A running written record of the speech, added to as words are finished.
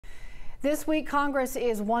This week, Congress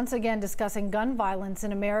is once again discussing gun violence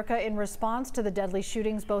in America in response to the deadly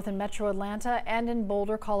shootings both in Metro Atlanta and in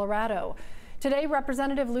Boulder, Colorado. Today,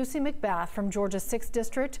 Representative Lucy McBath from Georgia's 6th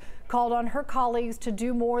District called on her colleagues to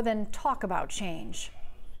do more than talk about change.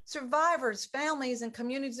 Survivors, families, and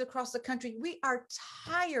communities across the country, we are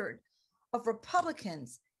tired of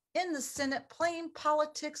Republicans in the Senate playing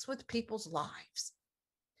politics with people's lives.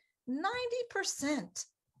 90%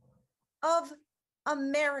 of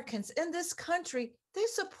Americans in this country, they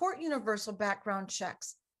support universal background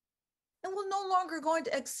checks. And we're no longer going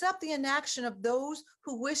to accept the inaction of those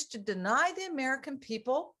who wish to deny the American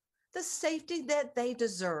people the safety that they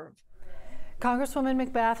deserve. Congresswoman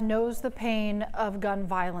McBath knows the pain of gun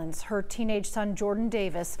violence. Her teenage son, Jordan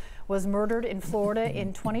Davis, was murdered in Florida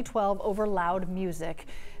in 2012 over loud music.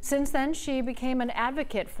 Since then, she became an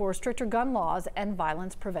advocate for stricter gun laws and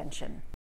violence prevention.